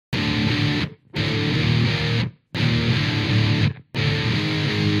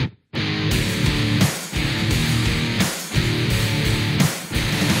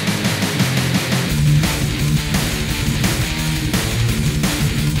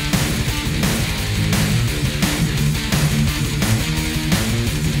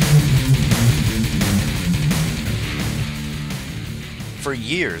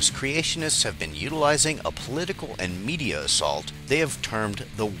years, creationists have been utilizing a political and media assault they have termed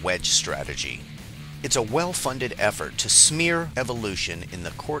the Wedge strategy. It's a well-funded effort to smear evolution in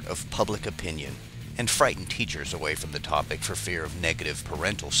the court of public opinion and frighten teachers away from the topic for fear of negative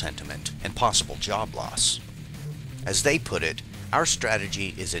parental sentiment and possible job loss. As they put it, our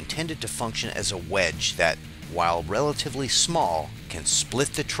strategy is intended to function as a wedge that, while relatively small, can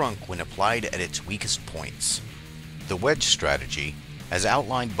split the trunk when applied at its weakest points. The wedge strategy, as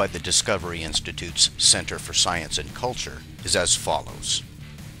outlined by the Discovery Institute's Center for Science and Culture, is as follows.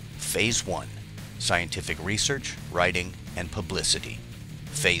 Phase 1. Scientific research, writing, and publicity.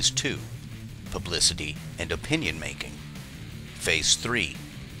 Phase 2. Publicity and opinion making. Phase 3.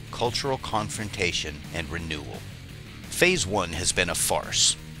 Cultural confrontation and renewal. Phase 1 has been a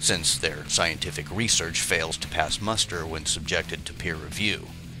farce, since their scientific research fails to pass muster when subjected to peer review.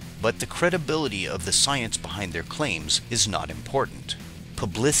 But the credibility of the science behind their claims is not important.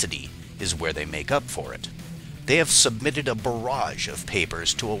 Publicity is where they make up for it. They have submitted a barrage of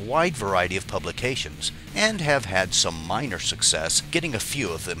papers to a wide variety of publications and have had some minor success getting a few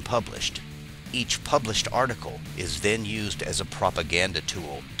of them published. Each published article is then used as a propaganda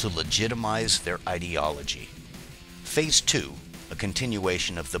tool to legitimize their ideology. Phase 2, a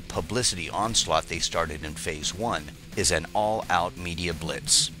continuation of the publicity onslaught they started in Phase 1, is an all-out media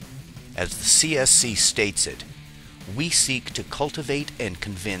blitz. As the CSC states it, we seek to cultivate and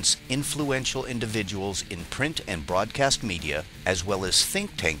convince influential individuals in print and broadcast media, as well as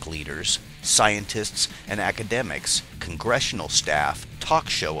think tank leaders, scientists and academics, congressional staff, talk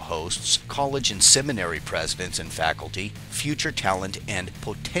show hosts, college and seminary presidents and faculty, future talent, and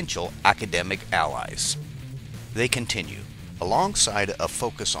potential academic allies. They continue. Alongside a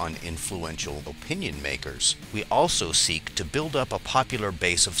focus on influential opinion makers, we also seek to build up a popular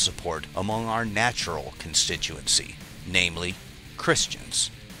base of support among our natural constituency, namely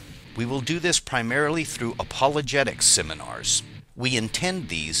Christians. We will do this primarily through apologetics seminars. We intend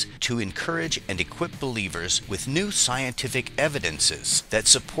these to encourage and equip believers with new scientific evidences that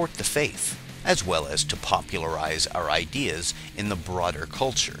support the faith, as well as to popularize our ideas in the broader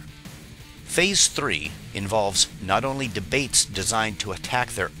culture. Phase 3 involves not only debates designed to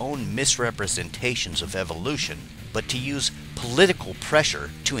attack their own misrepresentations of evolution, but to use political pressure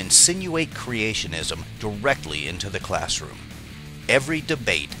to insinuate creationism directly into the classroom. Every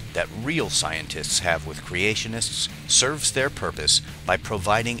debate that real scientists have with creationists serves their purpose by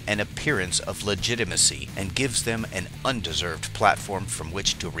providing an appearance of legitimacy and gives them an undeserved platform from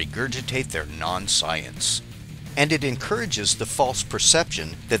which to regurgitate their non-science. And it encourages the false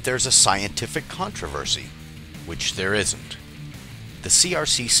perception that there's a scientific controversy, which there isn't. The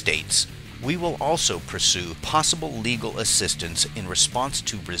CRC states, we will also pursue possible legal assistance in response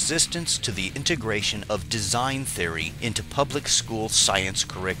to resistance to the integration of design theory into public school science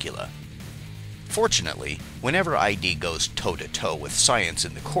curricula. Fortunately, whenever ID goes toe-to-toe with science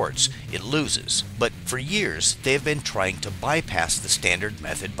in the courts, it loses. But for years, they have been trying to bypass the standard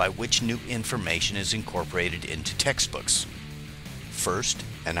method by which new information is incorporated into textbooks. First,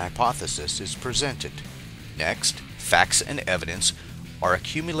 an hypothesis is presented. Next, facts and evidence are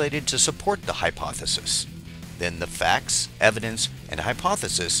accumulated to support the hypothesis. Then the facts, evidence, and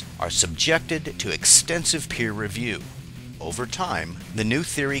hypothesis are subjected to extensive peer review. Over time, the new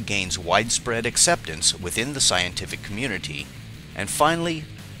theory gains widespread acceptance within the scientific community, and finally,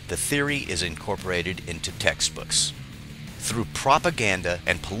 the theory is incorporated into textbooks. Through propaganda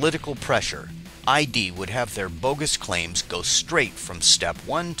and political pressure, ID would have their bogus claims go straight from step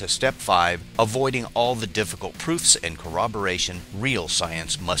 1 to step 5, avoiding all the difficult proofs and corroboration real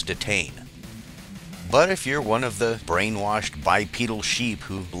science must attain. But if you're one of the brainwashed bipedal sheep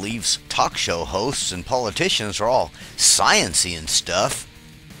who believes talk show hosts and politicians are all science-y and stuff,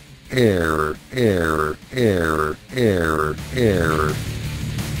 error.